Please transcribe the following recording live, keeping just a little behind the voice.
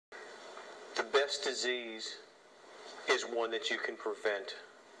The best disease is one that you can prevent.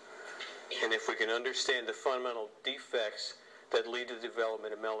 And if we can understand the fundamental defects that lead to the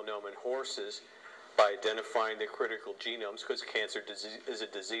development of melanoma in horses by identifying the critical genomes, because cancer is a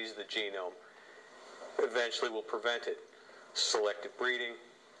disease of the genome, eventually we'll prevent it. Selective breeding,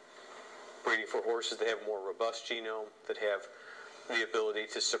 breeding for horses that have a more robust genome, that have the ability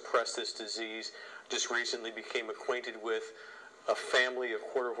to suppress this disease. Just recently became acquainted with a family of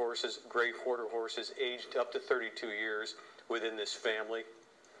quarter horses, gray quarter horses, aged up to 32 years within this family.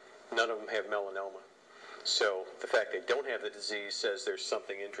 None of them have melanoma. So the fact they don't have the disease says there's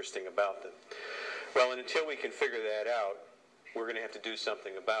something interesting about them. Well, and until we can figure that out, we're going to have to do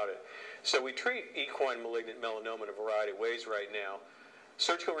something about it. So we treat equine malignant melanoma in a variety of ways right now.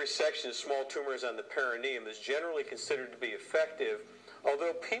 Surgical resection of small tumors on the perineum is generally considered to be effective,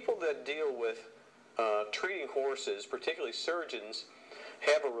 although people that deal with treating horses, particularly surgeons,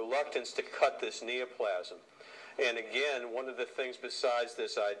 have a reluctance to cut this neoplasm. And again, one of the things besides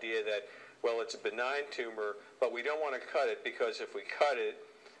this idea that, well, it's a benign tumor, but we don't want to cut it because if we cut it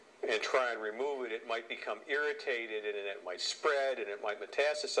and try and remove it, it might become irritated and it might spread and it might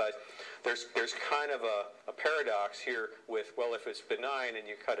metastasize. There's kind of a paradox here with, well, if it's benign and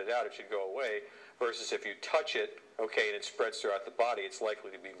you cut it out, it should go away, versus if you touch it, okay, and it spreads throughout the body, it's likely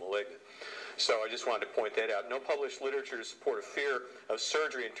to be malignant. So I just wanted to point that out. No published literature to support a fear of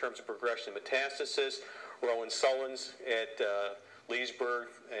surgery in terms of progression of metastasis. Rowan Sullins at Leesburg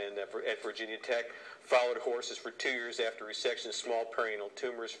and at Virginia Tech followed horses for 2 years after resection of small perineal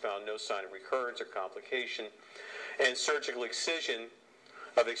tumors, found no sign of recurrence or complication. And surgical excision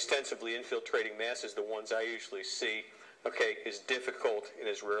of extensively infiltrating masses, the ones I usually see, okay, is difficult and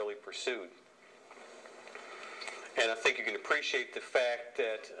is rarely pursued. And I think you can appreciate the fact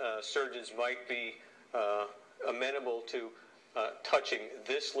that surgeons might be amenable to touching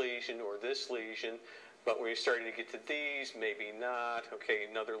this lesion or this lesion, but when you're starting to get to these, maybe not. Okay,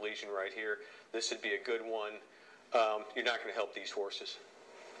 another lesion right here. This would be a good one. You're not going to help these horses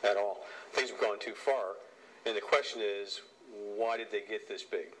at all. Things have gone too far. And the question is, why did they get this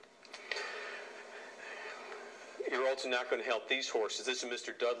big? You're also not going to help these horses. This is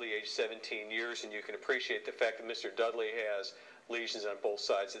Mr. Dudley, age 17 years, and you can appreciate the fact that Mr. Dudley has lesions on both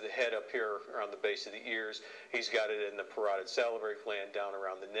sides of the head, up here around the base of the ears. He's got it in the parotid salivary gland, down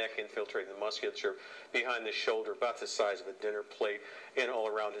around the neck, infiltrating the musculature, behind the shoulder, about the size of a dinner plate, and all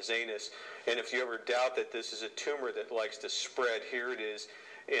around his anus. And if you ever doubt that this is a tumor that likes to spread, here it is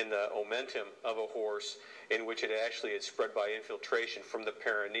in the omentum of a horse, in which it actually had spread by infiltration from the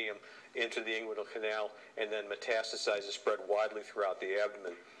perineum into the inguinal canal, and then metastasizes, spread widely throughout the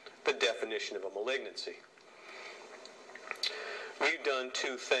abdomen. The definition of a malignancy. We've done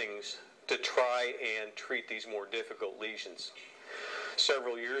two things to try and treat these more difficult lesions.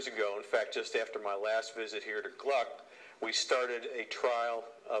 Several years ago, in fact, just after my last visit here to Gluck, we started a trial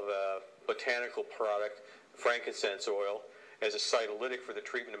of a botanical product, frankincense oil, as a cytolytic for the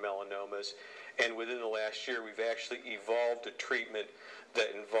treatment of melanomas. And within the last year, we've actually evolved a treatment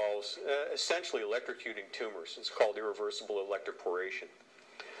that involves essentially electrocuting tumors. It's called irreversible electroporation.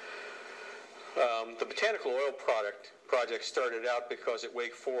 The botanical oil project started out because at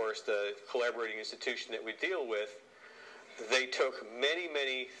Wake Forest, the collaborating institution that we deal with, they took many,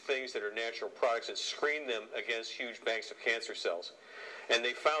 many things that are natural products and screened them against huge banks of cancer cells. And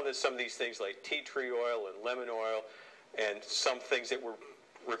they found that some of these things like tea tree oil and lemon oil and some things that were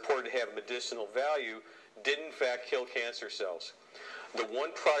reported to have medicinal value did in fact kill cancer cells. The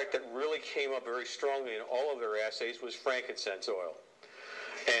one product that really came up very strongly in all of their assays was frankincense oil.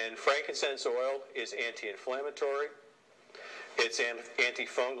 And frankincense oil is anti-inflammatory, it's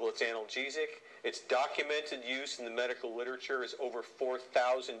antifungal, it's analgesic. Its documented use in the medical literature is over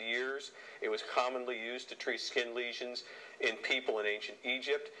 4,000 years. It was commonly used to treat skin lesions in people in ancient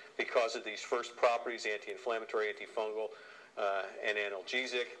Egypt because of these first properties, anti-inflammatory, antifungal, and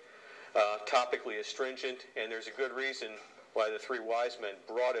analgesic. Topically astringent, and there's a good reason why the three wise men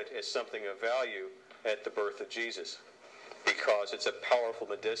brought it as something of value at the birth of Jesus, because it's a powerful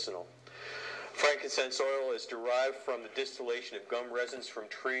medicinal. Frankincense oil is derived from the distillation of gum resins from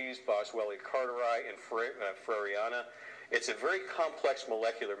trees, Boswellia carteri and Freriana. It's a very complex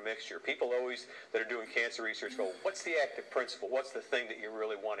molecular mixture. People always that are doing cancer research go, what's the active principle? What's the thing that you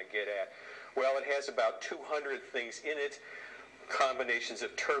really want to get at? Well, it has about 200 things in it, combinations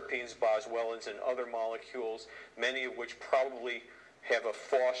of terpenes, boswellins, and other molecules, many of which probably have a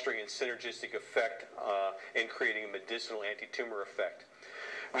fostering and synergistic effect in creating a medicinal anti-tumor effect.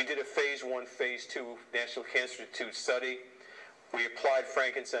 We did a phase 1, phase 2 National Cancer Institute study. We applied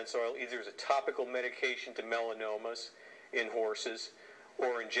frankincense oil either as a topical medication to melanomas in horses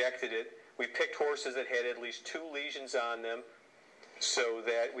or injected it. we picked horses that had at least 2 lesions on them so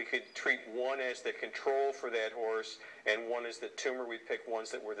that we could treat one as the control for that horse and one as the tumor. We picked ones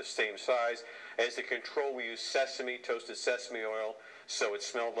that were the same size. As the control, we used sesame, toasted sesame oil, so it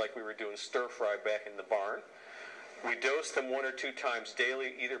smelled like we were doing stir fry back in the barn. We dosed them 1 or 2 times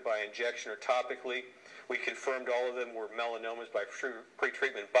daily, either by injection or topically. We confirmed all of them were melanomas by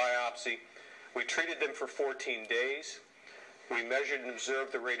pre-treatment biopsy. We treated them for 14 days. We measured and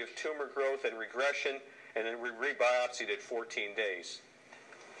observed the rate of tumor growth and regression, and then we rebiopsied at 14 days.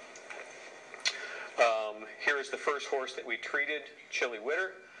 Here is the first horse that we treated, Chili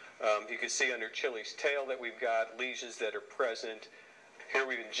Witter. You can see under Chili's tail that we've got lesions that are present. Here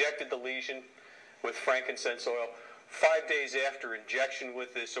we've injected the lesion with frankincense oil. 5 days after injection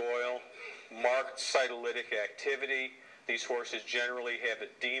with this oil, marked cytolytic activity. These horses generally have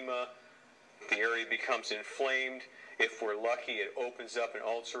edema. The area becomes inflamed. If we're lucky, it opens up and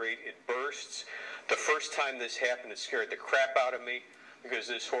ulcerate, it bursts. The first time this happened, it scared the crap out of me because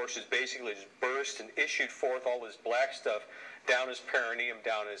this horse is basically just burst and issued forth all this black stuff down his perineum,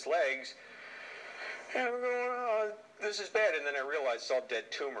 down his legs. And I'm going, oh, this is bad. And then I realized it's all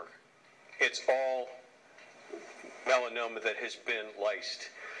dead tumor. It's all melanoma that has been lysed.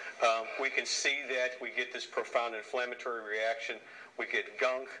 We can see that we get this profound inflammatory reaction. We get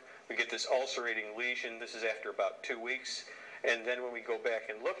gunk. We get this ulcerating lesion. This is after about 2 weeks. And then when we go back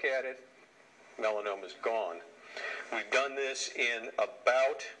and look at it, melanoma is gone. We've done this in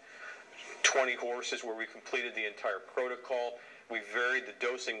about 20 horses where we completed the entire protocol. We varied the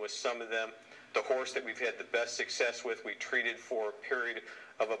dosing with some of them. The horse that we've had the best success with, we treated for a period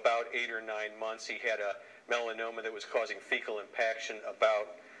of about 8 or 9 months. He had a melanoma that was causing fecal impaction about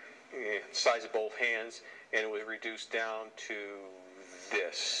the size of both hands, and it was reduced down to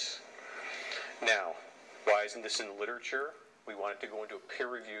this. Now, why isn't this in the literature? We want it to go into a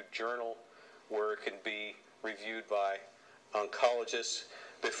peer-reviewed journal where it can be reviewed by oncologists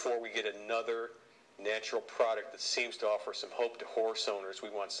before we get another natural product that seems to offer some hope to horse owners. We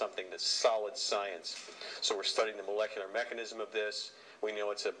want something that's solid science. So we're studying the molecular mechanism of this. We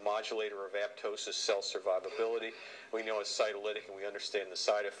know it's a modulator of apoptosis cell survivability. We know it's cytolytic, and we understand the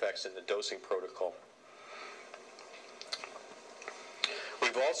side effects in the dosing protocol.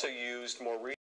 We've also used more